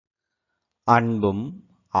அன்பும்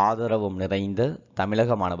ஆதரவும் நிறைந்த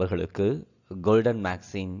தமிழக மாணவர்களுக்கு கோல்டன்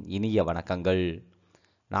மேக்ஸின் இனிய வணக்கங்கள்.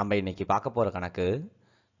 நாம் இன்னைக்கு பார்க்க போகிற கணக்கு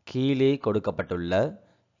கீழே கொடுக்கப்பட்டுள்ள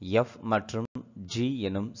f மற்றும் g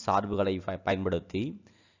எனும் சார்புகளை பயன்படுத்தி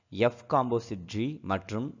f காம்போசிட் g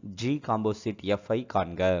மற்றும் g காம்போசிட் f ஐ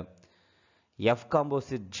காண்க. f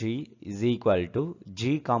composite g is equal to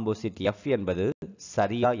g composite f என்பது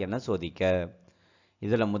சரியா என சோதிக்க.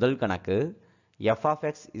 இதில் முதல் கணக்கு f of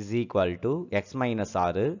x is equal to x minus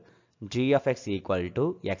 6, g of x equal to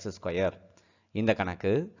x square. இந்த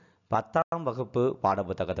கணக்கு 10ஆம் வகுப்பு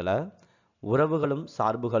பாடப்புத்தகத்தில் உறவுகளும்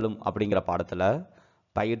சார்புகளும் அப்படிங்கிற பாடத்தில்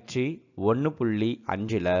பயிற்சி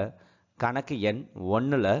 1.5ல் கணக்கு எண்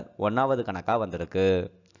 1ல் 1வது கணக்காக வந்திருக்கு.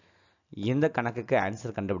 இந்த கணக்குக்கு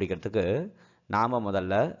ஆன்சர் கண்டுபிடிக்கிறதுக்கு நாம்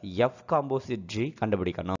முதல்ல f காம்போசிட் g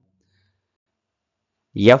கண்டுபிடிக்கணும்.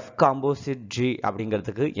 f காம்போசிட் g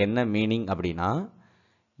அப்படிங்கிறதுக்கு என்ன மீனிங் அப்படின்னா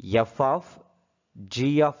f of g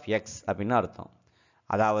of x அப்படின்னு அர்த்தம்.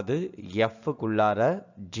 அதாவது fக்குள்ளார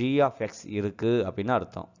g of x இருக்கு அப்படின்னு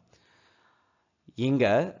அர்த்தம். இங்க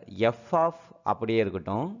f of அப்படியே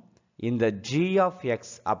இருக்கட்டும், இந்த g of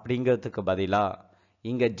x அப்படிங்கிறதுக்கு பதிலா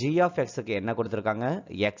இங்க g of xக்கு என்ன கொடுத்துருக்காங்க,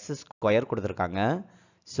 x ஸ்கொயர் கொடுத்துருக்காங்க.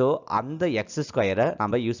 ஸோ அந்த x ஸ்கொயரை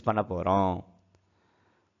நம்ம யூஸ் பண்ண போகிறோம்.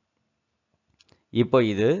 இப்போ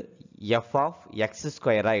இது f of x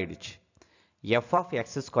ஸ்கொயர் ஆயிடுச்சு. f of x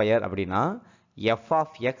ஸ்கொயர் அப்படின்னா f of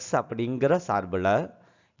x அப்படிங்கிற சார்பில்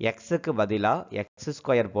xக்கு பதிலாக x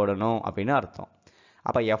ஸ்கொயர் போடணும் அப்படின்னு அர்த்தம்.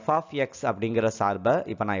 அப்போ f of x அப்படிங்கிற சார்பை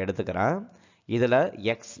இப்போ நான் எடுத்துக்கிறேன். இதில்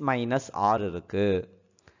x மைனஸ் ஆர் இருக்கு.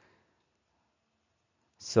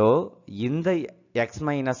 ஸோ இந்த x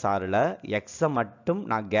மைனஸ் ஆறில் எக்ஸை மட்டும்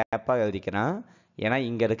நான் கேப்பாக எழுதிக்கிறேன். ஏன்னா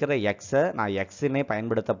இங்கே இருக்கிற எக்ஸை நான் எக்ஸுன்னே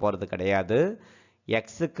பயன்படுத்த போகிறது கிடையாது.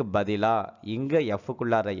 எக்ஸுக்கு பதிலாக இங்கே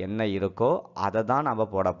எஃப்க்குள்ளார என்ன இருக்கோ அதை தான் நம்ம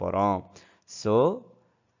போட போகிறோம். ஸோ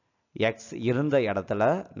எக்ஸ் இருந்த இடத்துல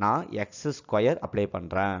நான் எக்ஸ் ஸ்கொயர் அப்ளை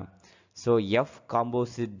பண்ணுறேன். ஸோ எஃப்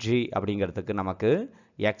காம்போசிட் ஜி அப்படிங்கிறதுக்கு நமக்கு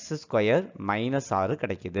எக்ஸ் ஸ்கொயர் மைனஸ் 6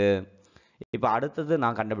 கிடைக்குது. இப்போ அடுத்தது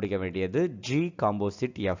நான் கண்டுபிடிக்க வேண்டியது G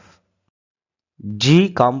composite F. G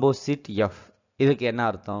composite F இதுக்கு என்ன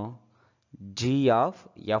அர்த்தம்? ஜி ஆஃப்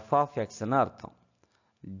எஃப் ஆஃப் எக்ஸ்ன்னு அர்த்தம்.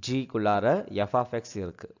 ஜிக்குள்ளார எஃப் ஆஃப் எக்ஸ்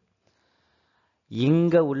இருக்கு.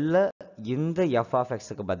 இங்க உள்ள இந்த எஃப் ஆஃப்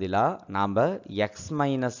எக்ஸுக்கு பதிலாக நாம் எக்ஸ்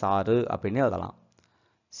மைனஸ் 6 அப்படின்னு எழுதலாம்.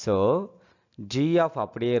 ஸோ ஜி ஆஃப்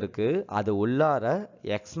அப்படியே இருக்கு, அது உள்ளார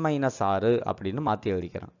எக்ஸ் மைனஸ் 6 அப்படின்னு மாற்றி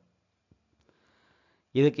எழுதிக்கிறேன்.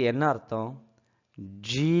 இதுக்கு என்ன அர்த்தம்?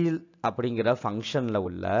 ஜி அப்படிங்கிற ஃபங்க்ஷனில்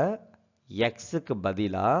உள்ள எக்ஸுக்கு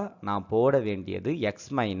பதிலாக நான் போட வேண்டியது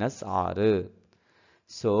எக்ஸ் மைனஸ் 6.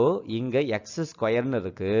 ஸோ இங்கே எக்ஸ் ஸ்கொயர்னு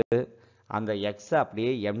இருக்குது. அந்த எக்ஸை அப்படியே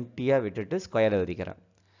எம்டியாக விட்டுட்டு ஸ்கொயர் எழுதிக்கிறேன்.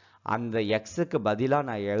 அந்த எக்ஸுக்கு பதிலாக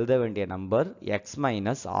நான் எழுத வேண்டிய number X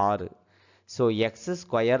minus 6. So X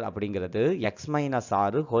square அப்படிங்கிறது எக்ஸ் மைனஸ்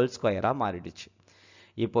 6 ஹோல் ஸ்கொயராக மாறிடுச்சு.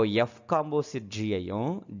 இப்போ எஃப் காம்போசிட்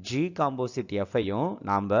ஜியையும் ஜி காம்போசிட் எஃப்ஐயும்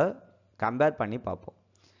நாம் கம்பேர் பண்ணி பார்ப்போம்.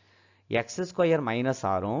 X square minus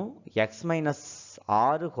 6ம் X minus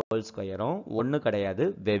 6 whole ஸ்கொயரும் ஒன்று கிடையாது,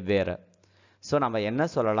 வெவ்வேறு. ஸோ நம்ம என்ன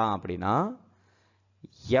சொல்லலாம் அப்படின்னா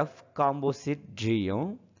எஃப் காம்போசிட் ஜியும்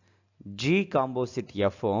ஜி காம்போசிட்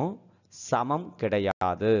எஃப்பும் சமம்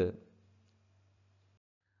கிடையாது.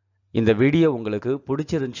 இந்த வீடியோ உங்களுக்கு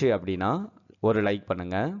பிடிச்சிருந்துச்சு அப்படின்னா ஒரு லைக்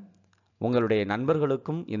பண்ணுங்க. உங்களுடைய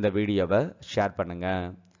நண்பர்களுக்கும் இந்த வீடியோவை ஷேர் பண்ணுங்க.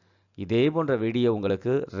 இதே போன்ற வீடியோ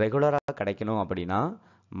உங்களுக்கு ரெகுலராக கிடைக்கணும் அப்படின்னா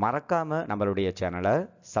மறக்காம நம்மளுடைய சேனலை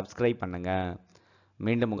சப்ஸ்கிரைப் பண்ணுங்க.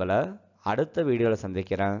 மீண்டும் உங்களை அடுத்த வீடியோவில்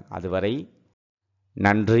சந்திக்கிறேன். அதுவரை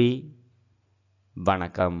நன்றி,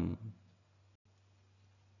 வணக்கம்.